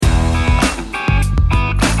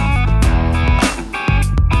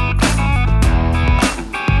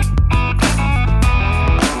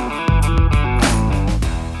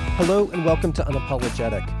Hello and welcome to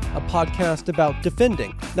Unapologetic, a podcast about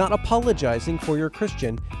defending, not apologizing for your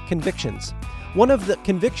Christian convictions. One of the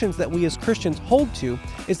convictions that we as Christians hold to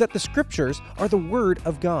is that the Scriptures are the Word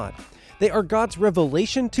of God. They are God's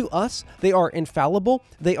revelation to us. They are infallible.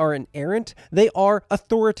 They are inerrant. They are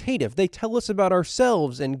authoritative. They tell us about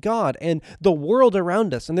ourselves and God and the world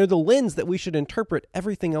around us, and they're the lens that we should interpret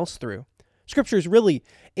everything else through. Scripture is really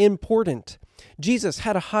important. Jesus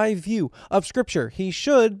had a high view of Scripture. He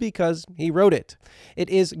should because he wrote it. It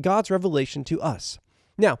is God's revelation to us.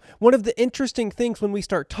 Now, one of the interesting things when we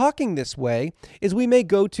start talking this way is we may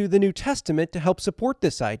go to the New Testament to help support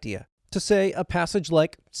this idea. To say a passage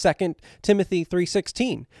like 2 Timothy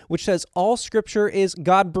 3:16, which says all Scripture is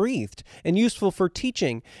God-breathed and useful for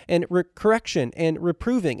teaching and correction and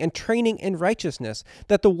reproving and training in righteousness,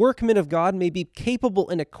 that the workman of God may be capable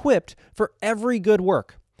and equipped for every good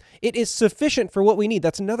work. It is sufficient for what we need.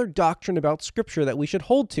 That's another doctrine about Scripture that we should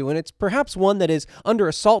hold to, and it's perhaps one that is under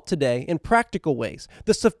assault today in practical ways.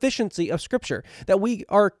 The sufficiency of Scripture, that we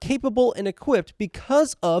are capable and equipped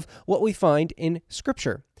because of what we find in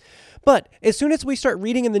Scripture. But as soon as we start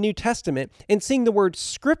reading in the New Testament and seeing the word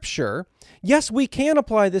Scripture, yes, we can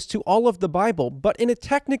apply this to all of the Bible, but in a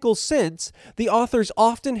technical sense, the authors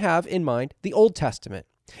often have in mind the Old Testament.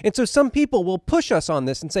 And so some people will push us on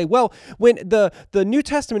this and say, well, when the New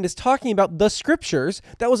Testament is talking about the Scriptures,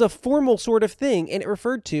 that was a formal sort of thing, and it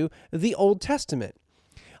referred to the Old Testament.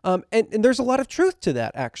 And there's a lot of truth to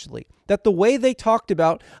that, actually, that the way they talked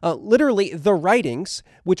about literally the writings,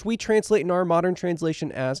 which we translate in our modern translation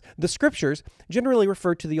as the Scriptures, generally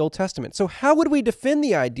referred to the Old Testament. So how would we defend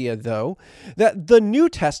the idea, though, that the New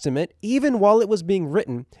Testament, even while it was being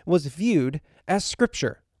written, was viewed as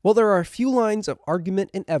Scripture? Well, there are a few lines of argument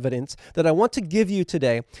and evidence that I want to give you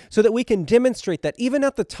today so that we can demonstrate that even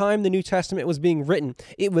at the time the New Testament was being written,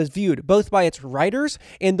 it was viewed both by its writers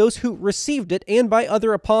and those who received it and by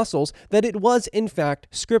other apostles that it was in fact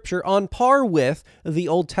Scripture on par with the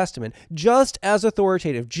Old Testament, just as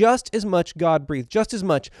authoritative, just as much God-breathed, just as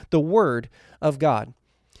much the Word of God.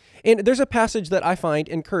 And there's a passage that I find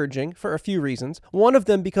encouraging for a few reasons. One of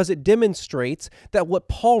them because it demonstrates that what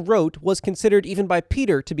Paul wrote was considered even by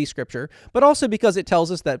Peter to be Scripture, but also because it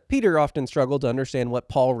tells us that Peter often struggled to understand what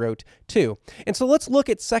Paul wrote too. And so let's look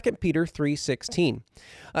at 2 Peter 3:16.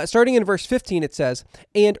 Starting in verse 15, it says,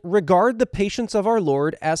 "And regard the patience of our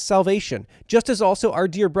Lord as salvation, just as also our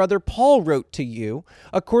dear brother Paul wrote to you,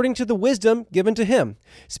 according to the wisdom given to him,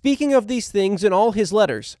 speaking of these things in all his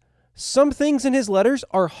letters." Some things in his letters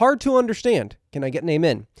are hard to understand. Can I get an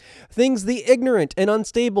amen? Things the ignorant and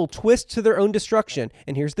unstable twist to their own destruction.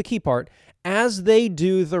 And here's the key part, as they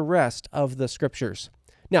do the rest of the Scriptures.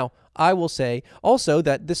 Now, I will say also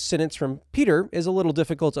that this sentence from Peter is a little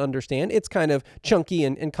difficult to understand. It's kind of chunky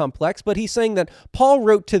and complex, but he's saying that Paul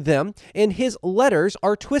wrote to them and his letters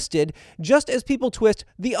are twisted just as people twist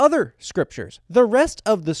the other Scriptures, the rest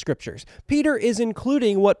of the Scriptures. Peter is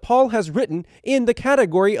including what Paul has written in the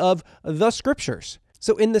category of the Scriptures.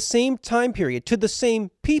 So in the same time period, to the same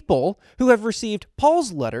people who have received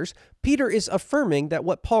Paul's letters, Peter is affirming that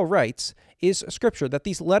what Paul writes is Scripture, that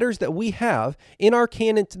these letters that we have in our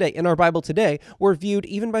canon today, in our Bible today, were viewed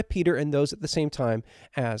even by Peter and those at the same time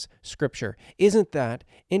as Scripture. Isn't that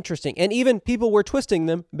interesting? And even people were twisting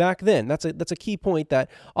them back then. That's a key point that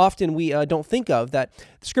often we don't think of, that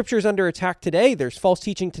Scripture is under attack today. There's false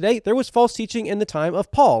teaching today. There was false teaching in the time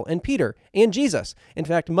of Paul and Peter and Jesus. In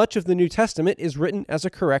fact, much of the New Testament is written as a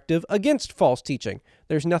corrective against false teaching.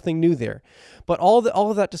 There's nothing new there. But all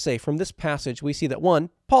of that to say, from this passage, we see that one,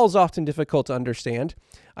 Paul's often difficult to understand.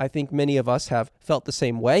 I think many of us have felt the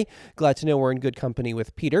same way. Glad to know we're in good company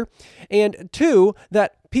with Peter. And two,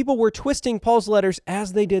 that people were twisting Paul's letters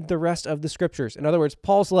as they did the rest of the Scriptures. In other words,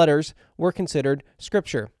 Paul's letters were considered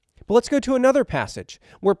Scripture. But let's go to another passage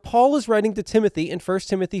where Paul is writing to Timothy in 1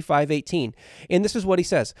 Timothy 5:18. And this is what he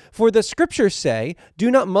says, "For the Scriptures say, do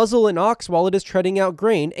not muzzle an ox while it is treading out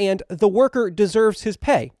grain, and the worker deserves his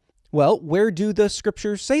pay." Well, where do the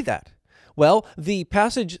Scriptures say that? Well, the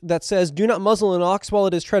passage that says, "Do not muzzle an ox while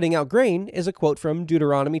it is treading out grain," is a quote from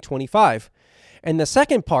Deuteronomy 25. And the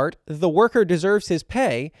second part, "the worker deserves his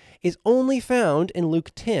pay," is only found in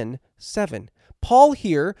Luke 10:7. Paul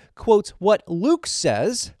here quotes what Luke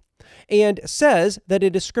says and says that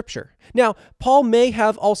it is Scripture. Now, Paul may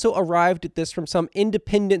have also arrived at this from some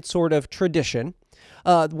independent sort of tradition,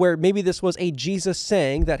 where maybe this was a Jesus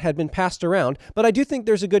saying that had been passed around, but I do think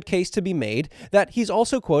there's a good case to be made that he's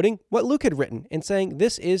also quoting what Luke had written and saying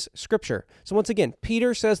this is Scripture. So once again,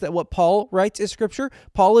 Peter says that what Paul writes is Scripture.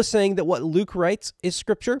 Paul is saying that what Luke writes is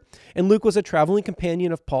Scripture, and Luke was a traveling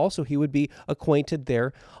companion of Paul, so he would be acquainted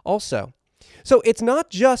there also. So it's not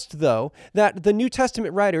just, though, that the New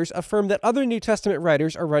Testament writers affirm that other New Testament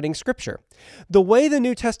writers are writing Scripture. The way the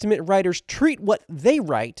New Testament writers treat what they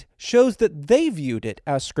write shows that they viewed it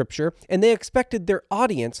as Scripture, and they expected their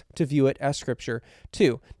audience to view it as Scripture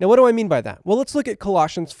too. Now, what do I mean by that? Well, let's look at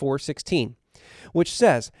Colossians 4:16, which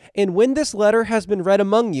says, "And when this letter has been read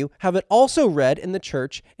among you, have it also read in the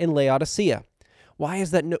church in Laodicea." Why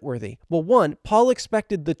is that noteworthy? Well, one, Paul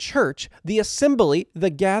expected the church, the assembly,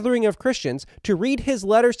 the gathering of Christians, to read his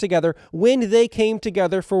letters together when they came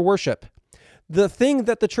together for worship. The thing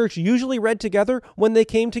that the church usually read together when they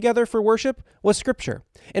came together for worship was Scripture.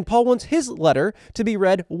 And Paul wants his letter to be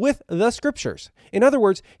read with the Scriptures. In other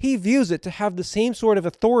words, he views it to have the same sort of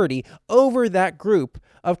authority over that group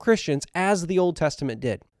of Christians as the Old Testament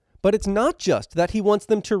did. But it's not just that he wants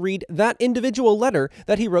them to read that individual letter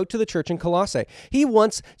that he wrote to the church in Colossae. He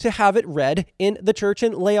wants to have it read in the church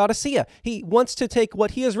in Laodicea. He wants to take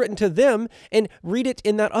what he has written to them and read it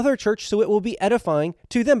in that other church so it will be edifying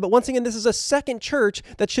to them. But once again, this is a second church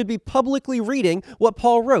that should be publicly reading what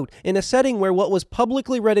Paul wrote in a setting where what was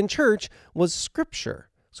publicly read in church was Scripture.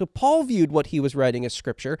 So Paul viewed what he was writing as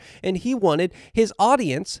Scripture, and he wanted his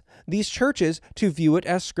audience, these churches, to view it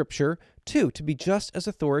as Scripture too, to be just as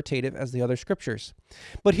authoritative as the other Scriptures.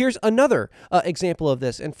 But here's another example of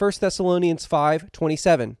this in 1 Thessalonians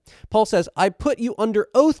 5:27. Paul says, "I put you under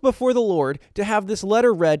oath before the Lord to have this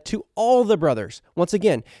letter read to all the brothers." Once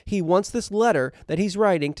again, he wants this letter that he's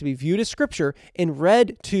writing to be viewed as Scripture and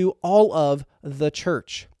read to all of the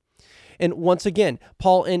church. And once again,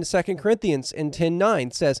 Paul in 2 Corinthians in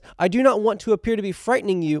 10:9 says, "I do not want to appear to be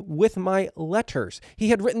frightening you with my letters." He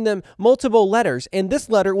had written them multiple letters, and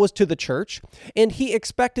this letter was to the church, and he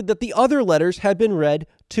expected that the other letters had been read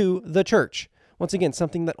to the church. Once again,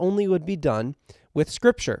 something that only would be done with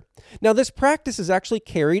Scripture. Now, this practice is actually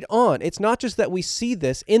carried on. It's not just that we see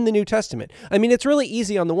this in the New Testament. I mean, it's really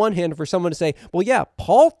easy on the one hand for someone to say, well, yeah,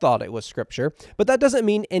 Paul thought it was Scripture, but that doesn't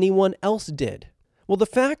mean anyone else did. Well, the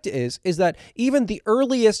fact is that even the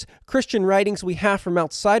earliest Christian writings we have from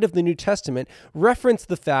outside of the New Testament reference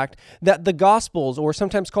the fact that the Gospels, or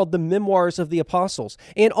sometimes called the Memoirs of the Apostles,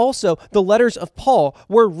 and also the letters of Paul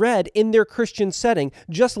were read in their Christian setting,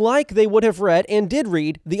 just like they would have read and did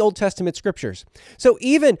read the Old Testament Scriptures. So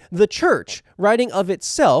even the church, writing of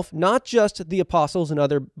itself, not just the apostles and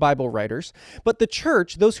other Bible writers, but the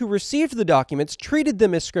church, those who received the documents, treated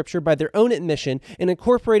them as Scripture by their own admission and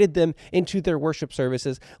incorporated them into their worship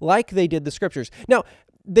services like they did the Scriptures. Now,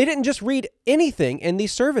 they didn't just read anything in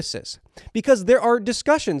these services, because there are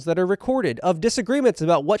discussions that are recorded of disagreements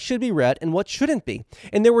about what should be read and what shouldn't be.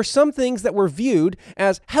 And there were some things that were viewed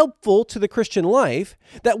as helpful to the Christian life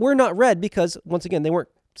that were not read because, once again, they weren't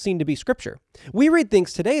seen to be Scripture. We read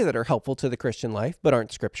things today that are helpful to the Christian life, but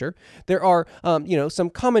aren't Scripture. There are, some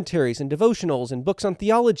commentaries and devotionals and books on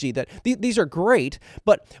theology that these are great,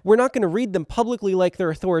 but we're not going to read them publicly like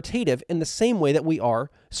they're authoritative in the same way that we are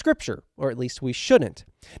Scripture, or at least we shouldn't.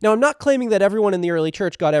 Now, I'm not claiming that everyone in the early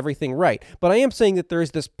church got everything right, but I am saying that there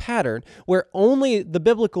is this pattern where only the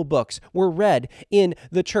biblical books were read in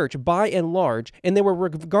the church by and large, and they were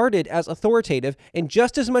regarded as authoritative and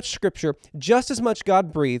just as much Scripture, just as much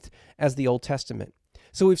God-breathed as the Old Testament.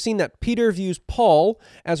 So we've seen that Peter views Paul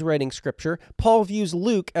as writing Scripture. Paul views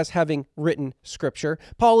Luke as having written Scripture.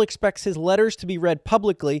 Paul expects his letters to be read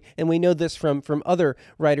publicly, and we know this from other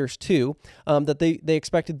writers too, that they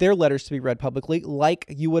expected their letters to be read publicly, like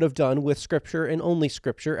you would have done with Scripture and only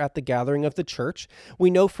Scripture at the gathering of the church. We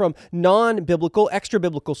know from non-biblical,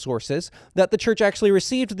 extra-biblical sources that the church actually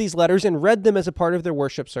received these letters and read them as a part of their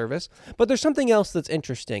worship service. But there's something else that's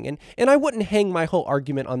interesting, and I wouldn't hang my whole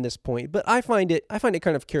argument on this point, but I find it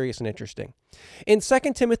kind of curious and interesting. In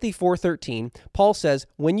 2 Timothy 4:13, Paul says,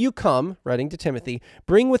 "When you come," writing to Timothy,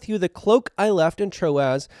 "bring with you the cloak I left in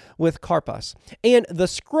Troas with Carpus, and the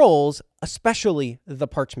scrolls, especially the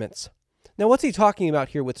parchments." Now, what's he talking about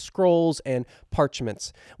here with scrolls and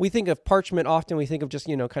parchments? We think of parchment often, we think of just,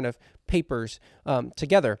 kind of papers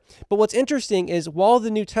together. But what's interesting is while the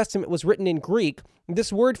New Testament was written in Greek,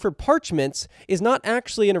 this word for parchments is not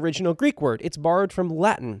actually an original Greek word. It's borrowed from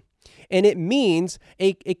Latin. And it means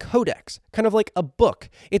a codex, kind of like a book.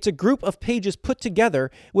 It's a group of pages put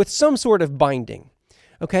together with some sort of binding.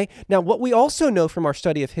 Okay, now what we also know from our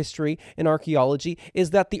study of history and archaeology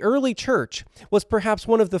is that the early church was perhaps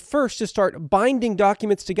one of the first to start binding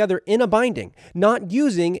documents together in a binding, not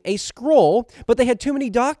using a scroll, but they had too many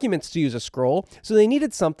documents to use a scroll, so they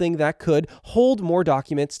needed something that could hold more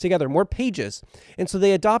documents together, more pages. And so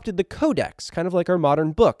they adopted the codex, kind of like our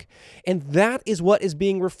modern book. And that is what is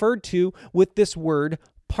being referred to with this word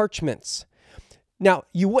parchments. Now,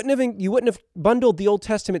 you wouldn't have bundled the Old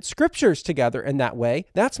Testament scriptures together in that way.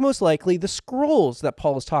 That's most likely the scrolls that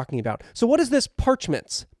Paul is talking about. So what is this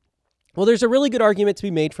parchments? Well, there's a really good argument to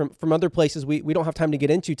be made from other places we don't have time to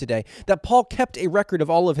get into today, that Paul kept a record of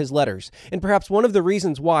all of his letters. And perhaps one of the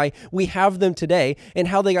reasons why we have them today and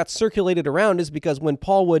how they got circulated around is because when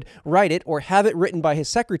Paul would write it or have it written by his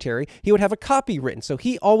secretary, he would have a copy written. So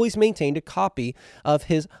he always maintained a copy of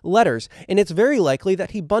his letters. And it's very likely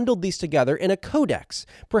that he bundled these together in a codex,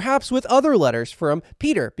 perhaps with other letters from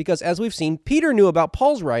Peter, because as we've seen, Peter knew about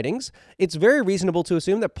Paul's writings. It's very reasonable to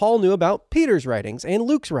assume that Paul knew about Peter's writings and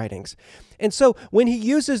Luke's writings. And so when he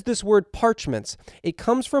uses this word parchments, it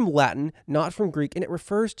comes from Latin, not from Greek, and it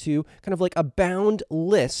refers to kind of like a bound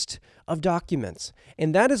list of documents.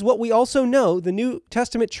 And that is what we also know the New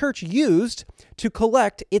Testament church used to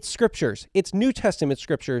collect its scriptures, its New Testament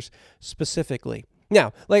scriptures specifically.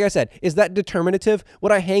 Now, like I said, is that determinative?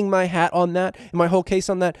 Would I hang my hat on that and my whole case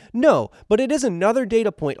on that? No, but it is another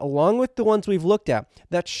data point, along with the ones we've looked at,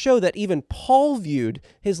 that show that even Paul viewed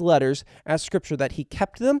his letters as scripture, that he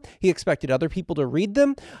kept them, he expected other people to read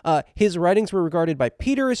them. His writings were regarded by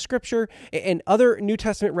Peter as scripture, and other New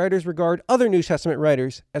Testament writers regard other New Testament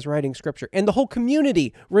writers as writing scripture. And the whole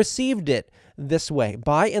community received it this way,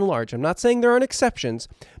 by and large. I'm not saying there aren't exceptions,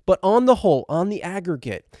 but on the whole, on the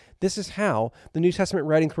aggregate, this is how the New Testament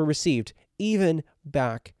writings were received, even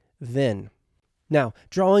back then. Now,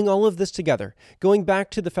 drawing all of this together, going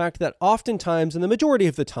back to the fact that oftentimes, and the majority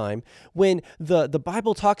of the time, when the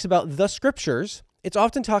Bible talks about the scriptures, it's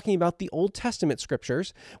often talking about the Old Testament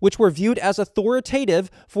scriptures, which were viewed as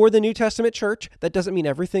authoritative for the New Testament church. That doesn't mean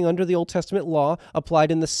everything under the Old Testament law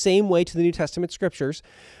applied in the same way to the New Testament scriptures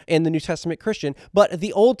and the New Testament Christian, but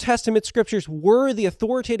the Old Testament scriptures were the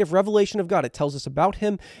authoritative revelation of God. It tells us about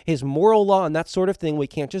him, his moral law, and that sort of thing. We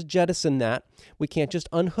can't just jettison that. We can't just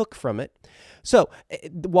unhook from it. So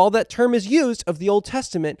while that term is used of the Old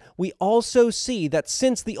Testament, we also see that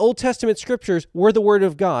since the Old Testament scriptures were the Word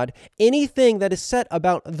of God, anything that is said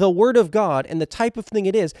about the Word of God and the type of thing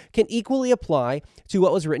it is can equally apply to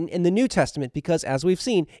what was written in the New Testament, because as we've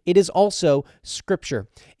seen, it is also scripture.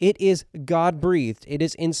 It is God-breathed. It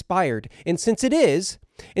is inspired. And since it is,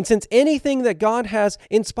 and since anything that God has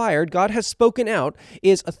inspired, God has spoken out,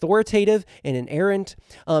 is authoritative and inerrant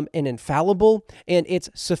and infallible, and it's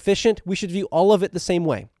sufficient, we should view all of it the same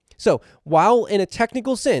way. So while in a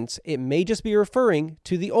technical sense, it may just be referring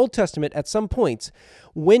to the Old Testament at some points,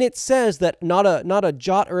 when it says that not a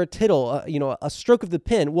jot or a tittle, a stroke of the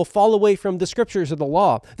pen will fall away from the scriptures of the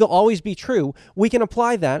law, they'll always be true, we can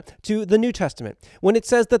apply that to the New Testament. When it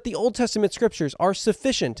says that the Old Testament scriptures are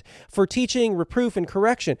sufficient for teaching, reproof, and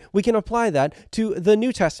correction, we can apply that to the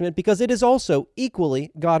New Testament because it is also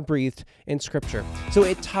equally God-breathed in scripture. So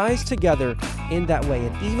it ties together in that way,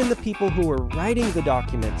 and even the people who were writing the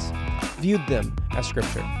documents viewed them as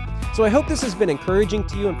scripture. So I hope this has been encouraging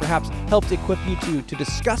to you and perhaps helped equip you to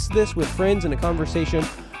discuss this with friends in a conversation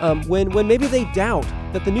when maybe they doubt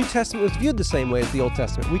that the New Testament was viewed the same way as the Old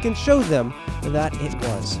Testament. We can show them that it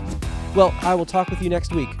was. Well, I will talk with you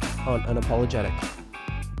next week on Unapologetic.